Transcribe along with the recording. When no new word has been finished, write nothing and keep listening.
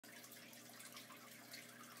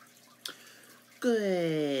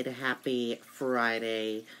Good, happy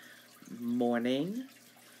Friday morning,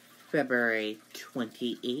 February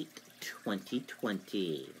 28,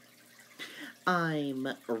 2020. I'm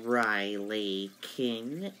Riley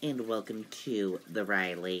King, and welcome to the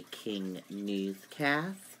Riley King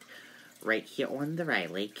Newscast, right here on the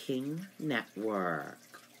Riley King Network.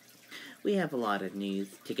 We have a lot of news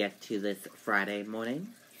to get to this Friday morning,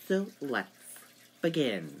 so let's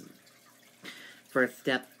begin. First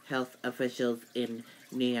up, health officials in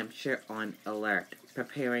New Hampshire on alert,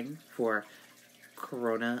 preparing for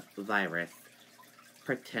coronavirus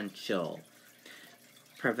potential.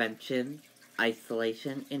 Prevention,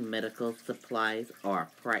 isolation, and medical supplies are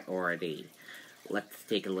priority. Let's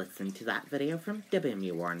take a listen to that video from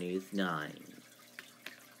WMUR News 9.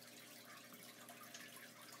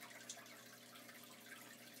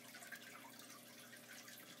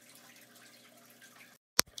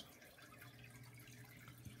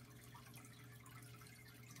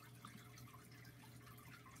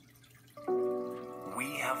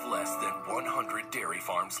 We have less than 100 dairy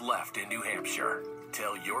farms left in New Hampshire.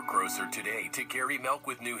 Tell your grocer today to carry milk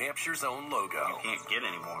with New Hampshire's own logo. You can't get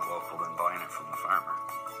any more local than buying it from the farmer.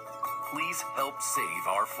 Please help save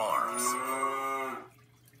our farms.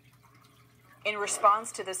 In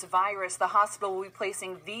response to this virus, the hospital will be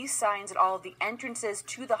placing these signs at all of the entrances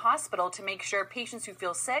to the hospital to make sure patients who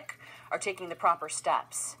feel sick are taking the proper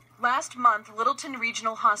steps. Last month, Littleton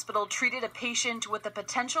Regional Hospital treated a patient with a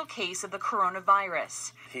potential case of the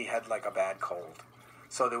coronavirus. He had like a bad cold,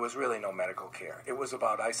 so there was really no medical care. It was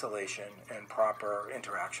about isolation and proper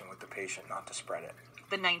interaction with the patient, not to spread it.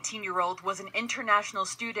 The 19-year-old was an international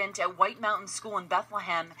student at White Mountain School in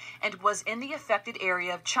Bethlehem and was in the affected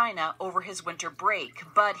area of China over his winter break,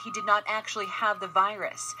 but he did not actually have the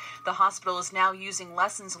virus. The hospital is now using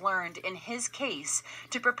lessons learned in his case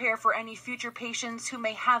to prepare for any future patients who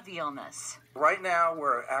may have the illness. Right now,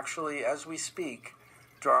 we're actually, as we speak,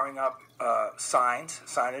 drawing up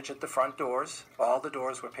signage at the front doors, all the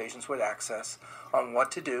doors where patients would access, on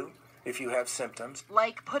what to do if you have symptoms.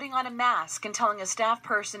 Like putting on a mask and telling a staff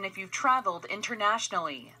person if you've traveled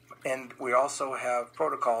internationally. And we also have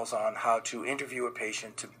protocols on how to interview a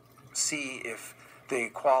patient to see if they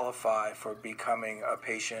qualify for becoming a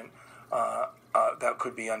patient that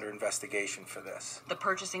could be under investigation for this. The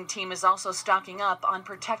purchasing team is also stocking up on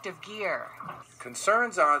protective gear.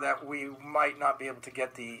 Concerns are that we might not be able to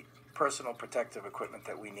get the personal protective equipment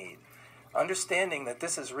that we need. Understanding that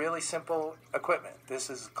this is really simple equipment. This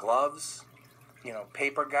is gloves,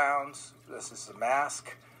 paper gowns, this is a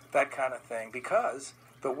mask, that kind of thing, because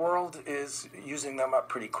the world is using them up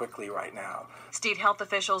pretty quickly right now. State health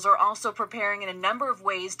officials are also preparing in a number of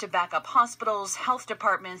ways to back up hospitals, health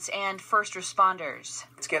departments, and first responders.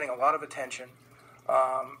 It's getting a lot of attention,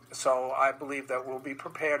 so I believe that we'll be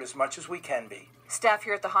prepared as much as we can be. Staff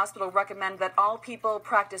here at the hospital recommend that all people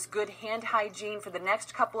practice good hand hygiene for the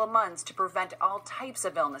next couple of months to prevent all types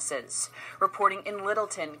of illnesses. Reporting in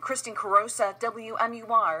Littleton, Kristen Carosa,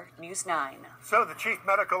 WMUR News 9. So the chief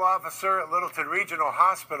medical officer at Littleton Regional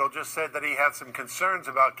Hospital just said that he had some concerns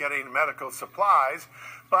about getting medical supplies,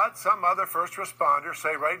 but some other first responders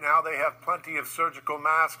say right now they have plenty of surgical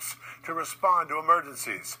masks to respond to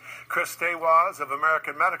emergencies. Chris Stawaz of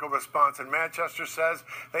American Medical Response in Manchester says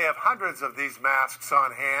they have hundreds of these masks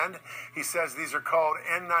on hand. He says these are called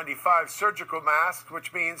N95 surgical masks,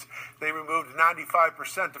 which means they removed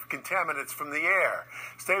 95% of contaminants from the air.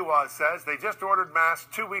 Stawaz says they just ordered masks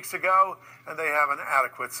 2 weeks ago and they have an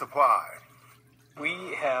adequate supply.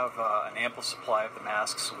 We have an ample supply of the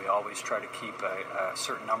masks, so we always try to keep a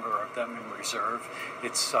certain number of them in reserve.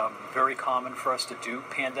 It's very common for us to do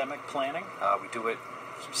pandemic planning. We do it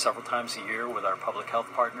several times a year with our public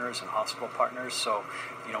health partners and hospital partners, so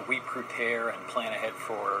we prepare and plan ahead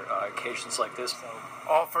for occasions like this.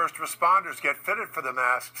 All first responders get fitted for the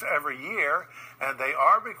masks every year, and they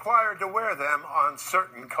are required to wear them on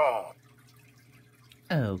certain calls.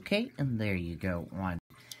 Okay, and there you go on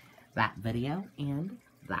that video and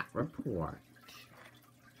that report.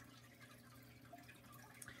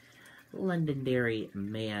 Londonderry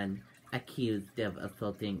man accused of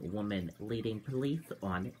assaulting woman leading police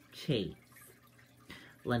on chase.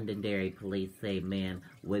 Londonderry police say man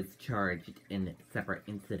was charged in separate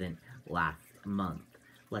incident last month.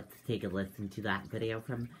 Let's take a listen to that video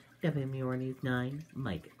from WMUR News 9,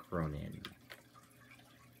 Mike Cronin.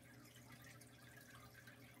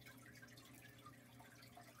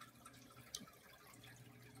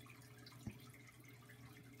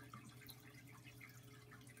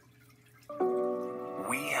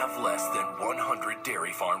 We have less than 100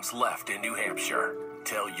 dairy farms left in New Hampshire.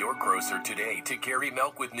 Tell your grocer today to carry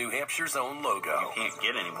milk with New Hampshire's own logo. You can't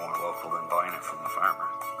get any more local than buying it from the farmer.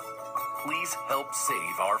 Please help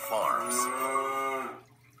save our farms.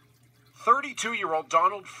 32-year-old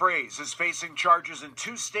Donald Fraze is facing charges in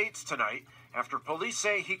 2 states tonight after police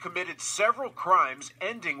say he committed several crimes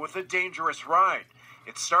ending with a dangerous ride.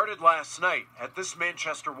 It started last night at this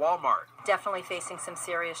Manchester Walmart. Definitely facing some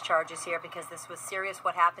serious charges here because this was serious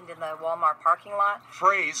what happened in the Walmart parking lot.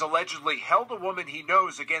 Fraze allegedly held a woman he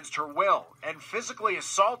knows against her will and physically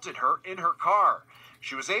assaulted her in her car.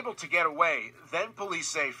 She was able to get away. Then police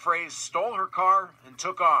say Fraze stole her car and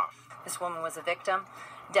took off. This woman was a victim.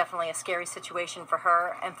 Definitely a scary situation for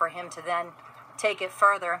her and for him to then take it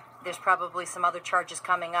further. There's probably some other charges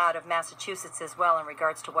coming out of Massachusetts as well in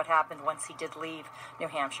regards to what happened once he did leave New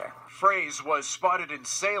Hampshire. Fraze was spotted in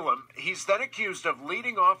Salem. He's then accused of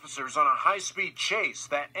leading officers on a high-speed chase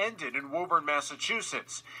that ended in Woburn,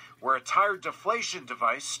 Massachusetts, where a tire deflation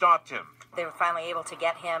device stopped him. They were finally able to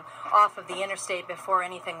get him off of the interstate before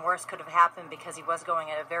anything worse could have happened because he was going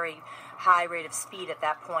at a very high rate of speed at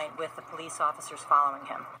that point with the police officers following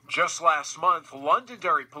him. Just last month,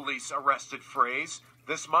 Londonderry police arrested Fraze.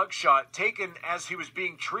 This mugshot taken as he was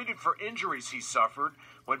being treated for injuries he suffered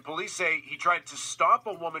when police say he tried to stop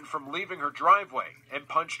a woman from leaving her driveway and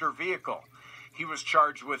punched her vehicle. He was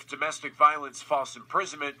charged with domestic violence, false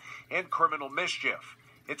imprisonment, and criminal mischief.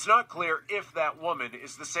 It's not clear if that woman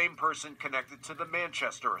is the same person connected to the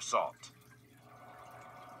Manchester assault.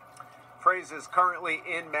 Fraze is currently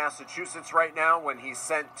in Massachusetts right now. When he's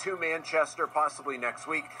sent to Manchester, possibly next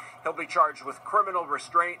week, he'll be charged with criminal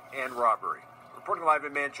restraint and robbery. Reporting live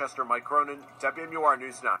in Manchester, Mike Cronin, WMUR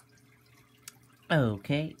News 9.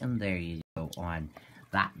 Okay, and there you go on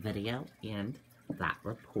that video and that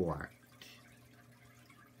report.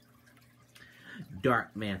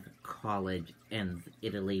 Dartmouth College ends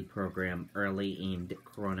Italy program early aimed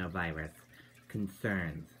coronavirus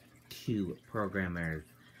concerns. 2 programmers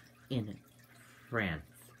in France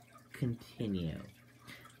continue.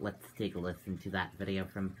 Let's take a listen to that video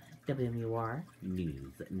from WMUR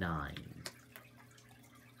News 9.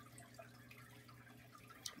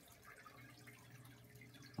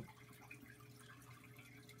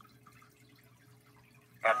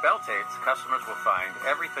 At Beltates, customers will find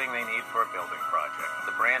everything they need for a building project.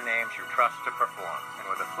 The brand names you trust to perform. And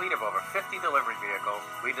with a fleet of over 50 delivery vehicles,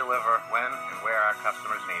 we deliver when and where our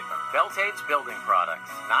customers need them. Beltates Building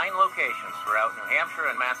Products. 9 locations throughout New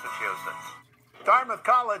Hampshire and Massachusetts. Dartmouth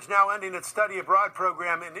College now ending its study abroad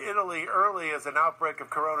program in Italy early as an outbreak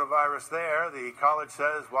of coronavirus there. The college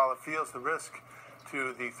says while it feels the risk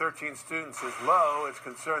to the 13 students is low, it's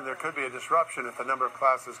concerned there could be a disruption if the number of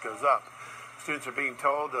classes goes up. Students are being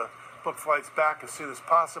told to book flights back as soon as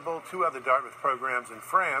possible. 2 other Dartmouth programs in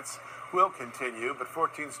France will continue, but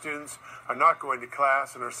 14 students are not going to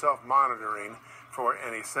class and are self-monitoring for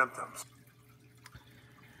any symptoms.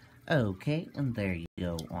 Okay, and there you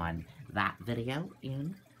go on that video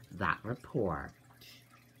and that report.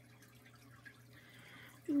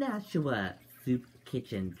 Nashua Soup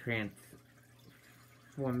Kitchen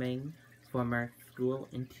transforming former school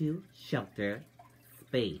into shelter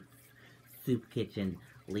space. Soup Kitchen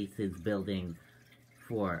leases building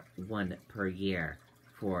for 1 per year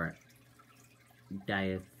for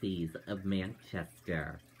Diocese of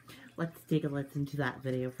Manchester. Let's take a listen to that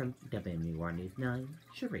video from WMUR News 9,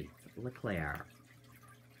 Cherise LeClaire.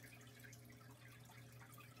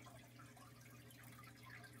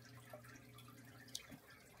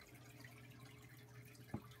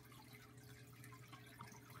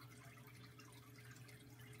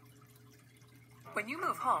 When you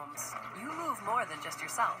move homes, you move more than just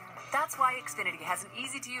yourself. That's why Xfinity has an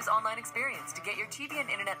easy-to-use online experience to get your TV and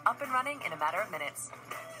internet up and running in a matter of minutes.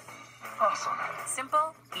 Awesome.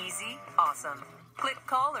 Simple, easy, awesome. Click,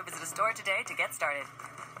 call, or visit a store today to get started.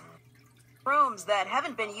 Rooms that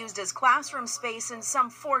haven't been used as classroom space in some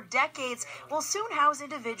 4 decades will soon house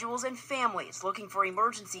individuals and families looking for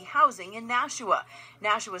emergency housing in Nashua.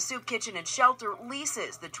 Nashua Soup Kitchen and Shelter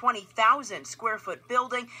leases the 20,000 square foot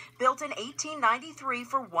building built in 1893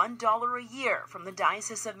 for $1 a year from the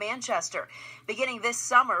Diocese of Manchester. Beginning this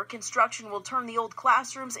summer, construction will turn the old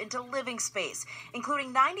classrooms into living space,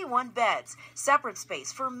 including 91 beds, separate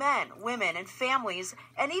space for men, women, and families,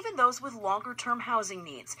 and even those with longer-term housing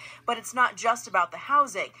needs. But it's not not just about the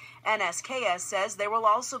housing. NSKS says there will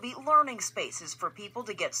also be learning spaces for people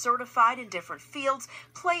to get certified in different fields,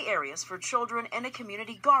 play areas for children, and a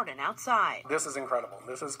community garden outside. This is incredible.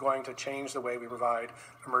 This is going to change the way we provide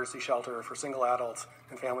emergency shelter for single adults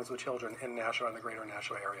and families with children in Nashua and the greater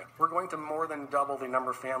Nashua area. We're going to more than double the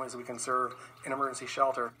number of families we can serve in emergency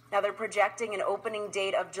shelter. Now they're projecting an opening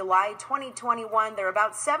date of July 2021. They're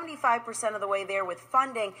about 75% of the way there with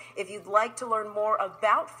funding. If you'd like to learn more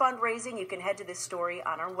about fundraising, you can head to this story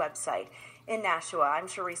on our website. In Nashua, I'm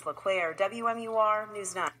Charisse LeClaire, WMUR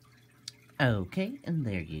News 9. Okay, and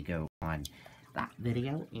there you go on that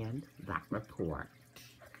video and that report.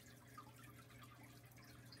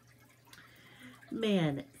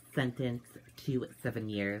 Man sentenced to 7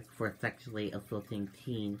 years for sexually assaulting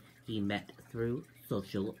teen he met through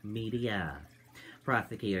social media.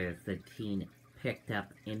 Prosecutors said teen picked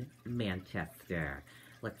up in Manchester.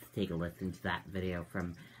 Let's take a listen to that video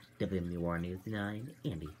from WMUR News 9,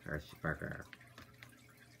 Andy Hirschberger.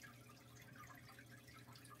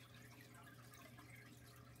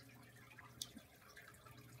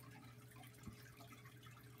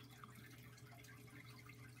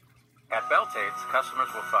 At Beltate's,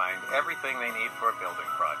 customers will find everything they need for a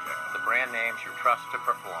building project. The brand names you trust to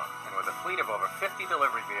perform. And with a fleet of over 50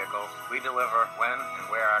 delivery vehicles, we deliver when and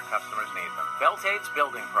where our customers need them. Beltate's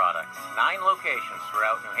Building Products. 9 locations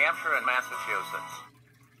throughout New Hampshire and Massachusetts.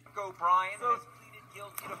 O'Brien has pleaded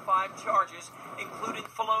guilty to 5 charges, including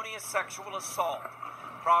felonious sexual assault.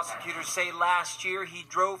 Prosecutors say last year he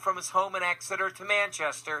drove from his home in Exeter to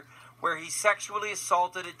Manchester, where he sexually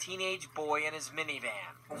assaulted a teenage boy in his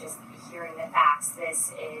minivan. Just hearing the facts,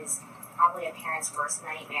 this is probably a parent's worst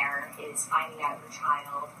nightmare, is finding out your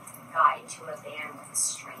child got into a van with a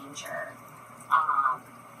stranger.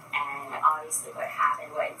 And obviously what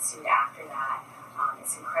happened, what ensued after that,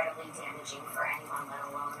 is incredibly damaging for anyone, let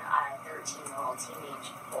alone a 13-year-old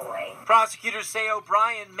teenage boy. Prosecutors say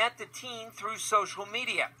O'Brien met the teen through social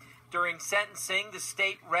media. During sentencing, the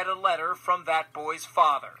state read a letter from that boy's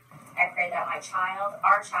father. I pray that our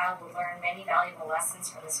child, will learn many valuable lessons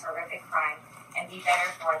from this horrific crime and be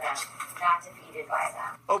better for them, not defeated by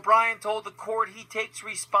them. O'Brien told the court he takes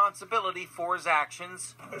responsibility for his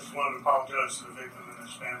actions. I just wanted to apologize to the victim and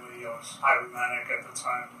his family. I was highly manic at the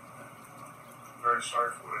time. I'm very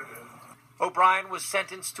sorry for what I did. O'Brien was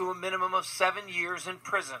sentenced to a minimum of 7 years in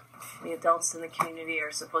prison. The adults in the community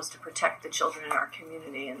are supposed to protect the children in our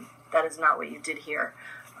community, and that is not what you did here.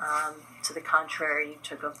 To the contrary, you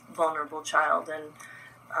took a vulnerable child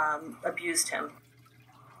and abused him.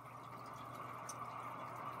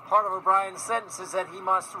 Part of O'Brien's sentence is that he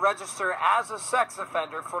must register as a sex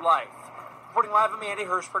offender for life. Reporting live, I'm Andy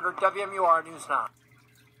Hirschberger, WMUR News 9.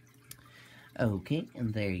 Okay,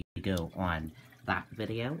 and there you go on that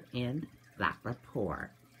video and that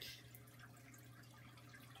report.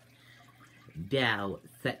 Dow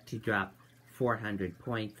set to drop 400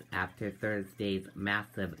 points after Thursday's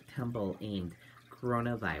massive tumble aimed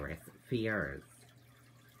coronavirus fears.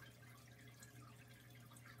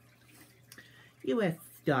 U.S.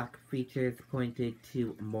 stock futures pointed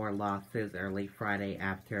to more losses early Friday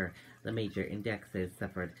after the major indexes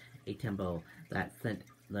suffered a tumble that sent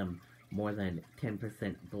them more than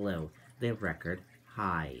 10% below their record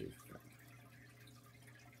highs.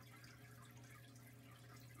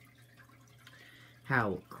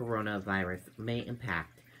 How coronavirus may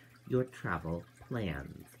impact your travel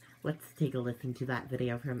plans. Let's take a listen to that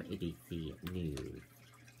video from ABC News.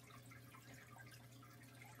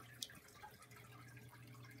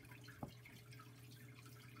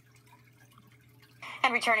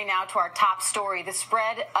 And returning now to our top story, the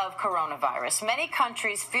spread of coronavirus. Many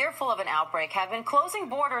countries fearful of an outbreak have been closing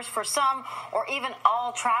borders for some or even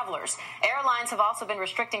all travelers. Airlines have also been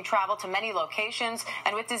restricting travel to many locations.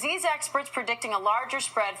 And with disease experts predicting a larger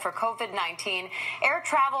spread for COVID-19, air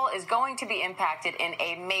travel is going to be impacted in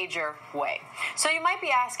a major way. So you might be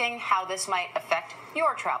asking how this might affect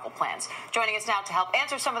your travel plans. Joining us now to help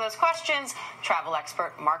answer some of those questions, travel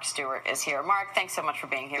expert Mark Stewart is here. Mark, thanks so much for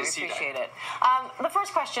being here. We appreciate it. The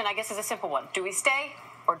first question, I guess, is a simple one. Do we stay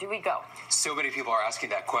or do we go? So many people are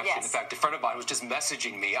asking that question. Yes. In fact, a friend of mine was just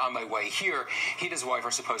messaging me on my way here. He and his wife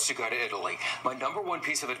are supposed to go to Italy. My number one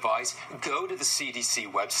piece of advice, go to the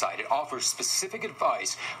CDC website. It offers specific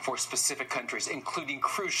advice for specific countries, including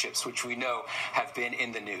cruise ships, which we know have been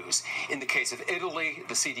in the news. In the case of Italy,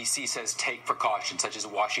 the CDC says take precautions, such as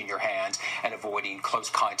washing your hands and avoiding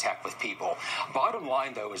close contact with people. Bottom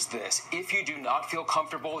line, though, is this. If you do not feel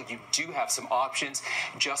comfortable, you do have some options.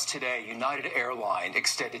 Just today, United Airlines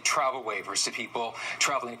extended extended travel waivers to people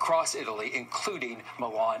traveling across Italy, including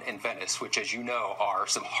Milan and Venice, which, as you know, are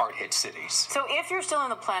some hard-hit cities. So if you're still in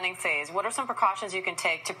the planning phase, what are some precautions you can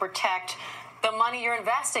take to protect the money you're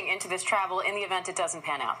investing into this travel in the event it doesn't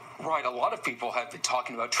pan out? Right. A lot of people have been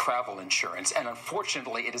talking about travel insurance, and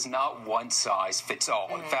unfortunately, it is not one size fits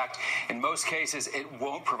all. In fact, in most cases, it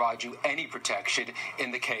won't provide you any protection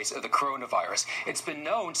in the case of the coronavirus. It's been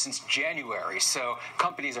known since January, so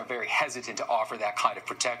companies are very hesitant to offer that kind of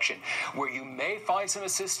protection. Where you may find some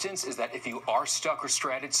assistance is that if you are stuck or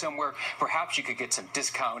stranded somewhere, perhaps you could get some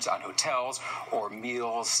discounts on hotels or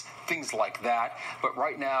meals, things like that. But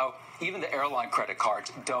right now, even the airline credit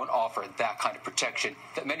cards don't offer that kind of protection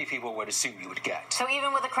that many people would assume you would get. So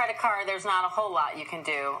even with a credit card, there's not a whole lot you can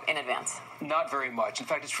do in advance? Not very much. In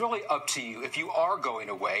fact, it's really up to you. If you are going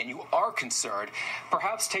away and you are concerned,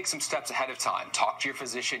 perhaps take some steps ahead of time. Talk to your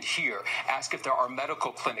physician here. Ask if there are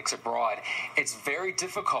medical clinics abroad. It's very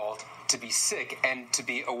difficult to be sick and to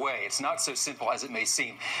be away. It's not so simple as it may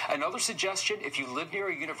seem. Another suggestion, if you live near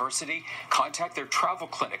a university, contact their travel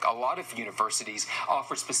clinic. A lot of universities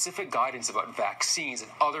offer specific guidance about vaccines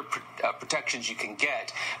and other protections you can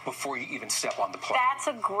get before you even step on the plane. That's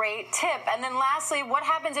a great tip. And then lastly, what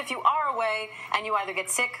happens if you are away and you either get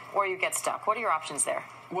sick or you get stuck? What are your options there?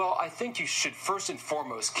 Well, I think you should first and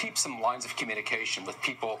foremost keep some lines of communication with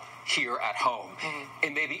people here at home.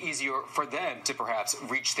 It may be easier for them to perhaps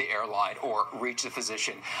reach the airline or reach the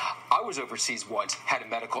physician. I was overseas once, had a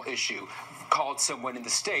medical issue, called someone in the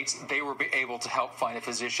States. They were able to help find a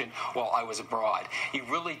physician while I was abroad. You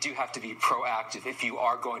really do have to be proactive if you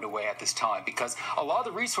are going away at this time, because a lot of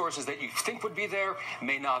the resources that you think would be there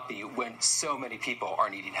may not be when so many people are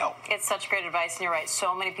needing help. It's such great advice, and you're right.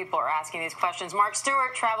 So many people are asking these questions. Mark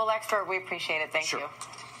Stewart, travel expert, we appreciate it. Thank you.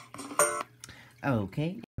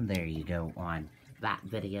 Okay, there you go on that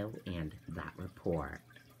video and that report.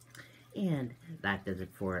 And that does it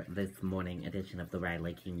for this morning edition of the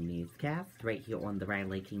Riley King Newscast, right here on the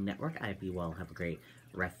Riley King Network. I hope you all have a great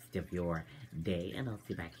rest of your day, and I'll see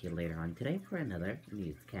you back here later on today for another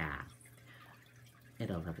newscast.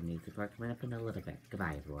 And I'll have a news report coming up in a little bit.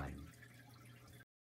 Goodbye, everyone.